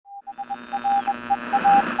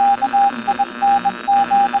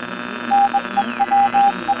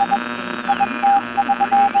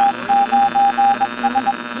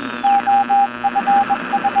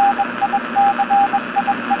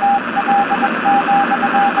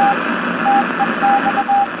Can't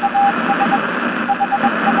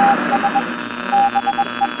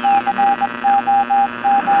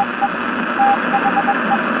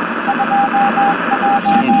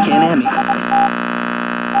hear me.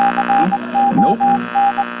 Nope.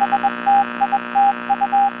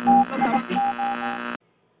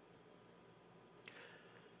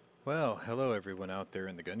 Well, hello everyone out there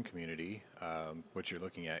in the gun community. What you're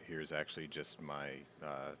looking at here is actually just my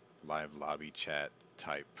live lobby chat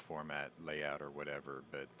type format layout or whatever,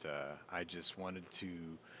 but I just wanted to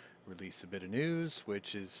release a bit of news,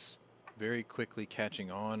 which is very quickly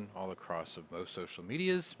catching on all across of most social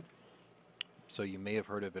medias. So you may have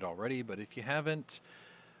heard of it already, but if you haven't,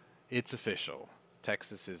 it's official.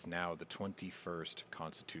 Texas is now the 21st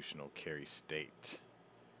constitutional carry state,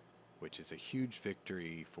 which is a huge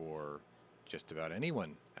victory for just about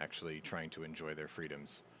anyone actually trying to enjoy their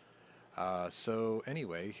freedoms. So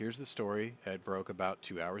anyway, here's the story. It broke about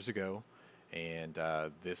 2 hours ago, and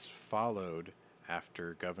this followed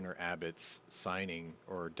after Governor Abbott's signing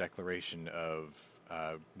or declaration of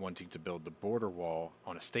wanting to build the border wall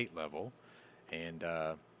on a state level. And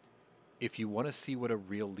if you want to see what a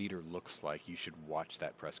real leader looks like, you should watch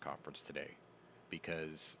that press conference today,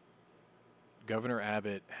 because Governor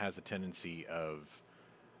Abbott has a tendency of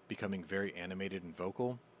becoming very animated and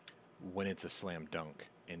vocal when it's a slam dunk.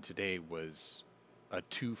 And today was a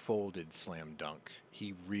two-folded slam dunk.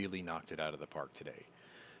 He really knocked it out of the park today.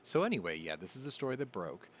 So anyway, yeah, this is the story that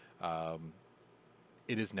broke.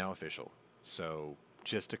 It is now official. So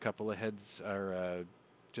just a couple of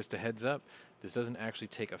just a heads up. This doesn't actually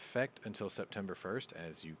take effect until September 1st,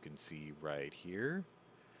 as you can see right here.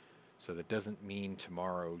 So that doesn't mean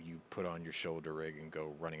tomorrow you put on your shoulder rig and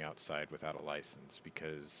go running outside without a license,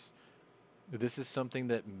 because this is something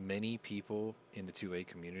that many people in the 2A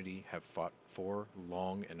community have fought for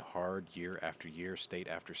long and hard, year after year, state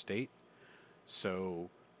after state. So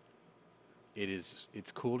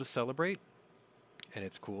it's cool to celebrate, and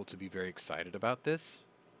it's cool to be very excited about this,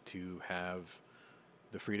 to have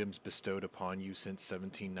the freedoms bestowed upon you since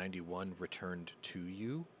 1791 returned to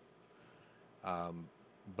you.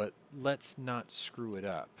 But let's not screw it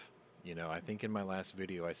up. You know, I think in my last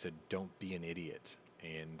video I said don't be an idiot,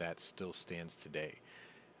 and that still stands today.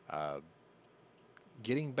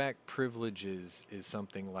 Getting back privileges is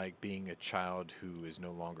something like being a child who is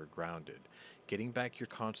no longer grounded. Getting back your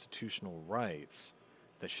constitutional rights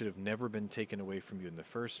that should have never been taken away from you in the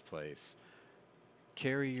first place.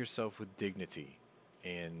 Carry yourself with dignity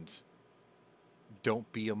and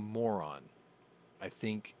don't be a moron. I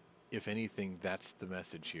think, if anything, that's the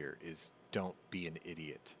message here, is don't be an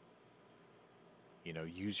idiot. You know,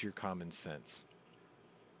 use your common sense.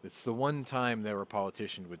 It's the one time that a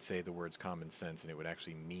politician would say the words common sense and it would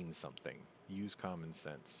actually mean something. Use common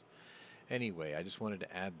sense. Anyway, I just wanted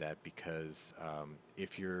to add that because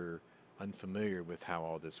if you're unfamiliar with how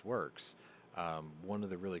all this works, one of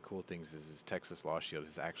the really cool things is Texas Law Shield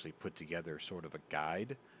has actually put together sort of a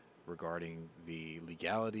guide regarding the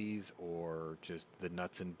legalities or just the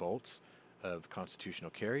nuts and bolts of constitutional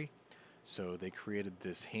carry. So they created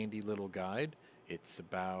this handy little guide. It's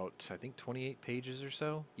about, I think, 28 pages or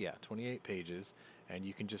so. Yeah, 28 pages. And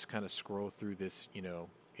you can just kind of scroll through this, you know,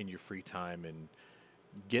 in your free time and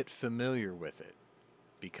get familiar with it,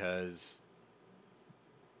 because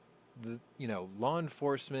law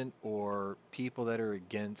enforcement or people that are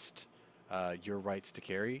against your rights to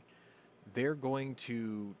carry, they're going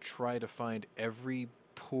to try to find every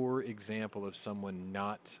poor example of someone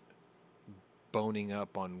not boning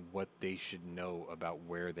up on what they should know about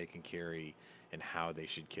where they can carry and how they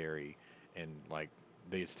should carry, and like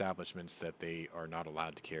the establishments that they are not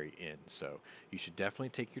allowed to carry in. So you should definitely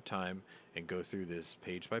take your time and go through this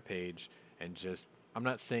page by page and just, I'm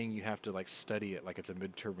not saying you have to like study it like it's a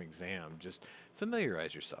midterm exam. Just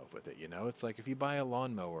familiarize yourself with it. You know, it's like if you buy a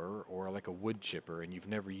lawnmower or like a wood chipper and you've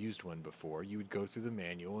never used one before, you would go through the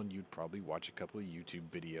manual and you'd probably watch a couple of YouTube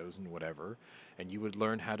videos and whatever, and you would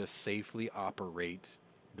learn how to safely operate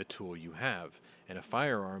the tool you have. And a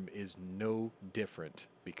firearm is no different,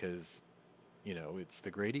 because, you know, it's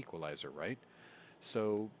the great equalizer, right?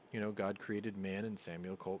 So, you know, God created man and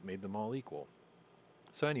Samuel Colt made them all equal.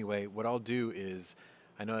 So anyway, what I'll do is,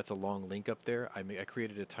 I know that's a long link up there. I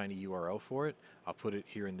created a tiny URL for it. I'll put it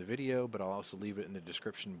here in the video, but I'll also leave it in the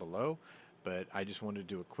description below. But I just wanted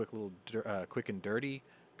to do a quick little, quick and dirty,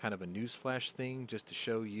 kind of a newsflash thing, just to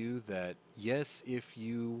show you that, yes, if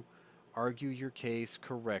you argue your case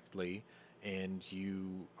correctly and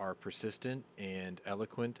you are persistent and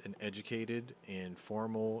eloquent and educated and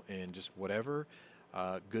formal and just whatever,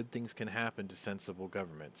 good things can happen to sensible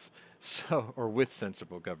governments. So, or with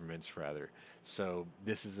sensible governments, rather. So,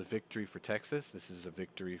 this is a victory for Texas. This is a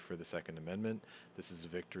victory for the Second Amendment. This is a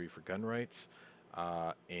victory for gun rights.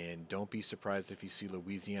 And don't be surprised if you see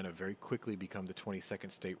Louisiana very quickly become the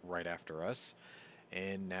 22nd state right after us.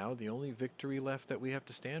 And now the only victory left that we have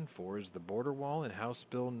to stand for is the border wall and House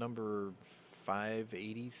Bill number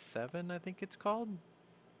 587, I think it's called.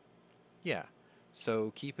 Yeah.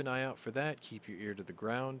 So keep an eye out for that. Keep your ear to the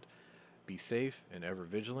ground. Be safe and ever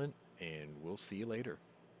vigilant, and we'll see you later.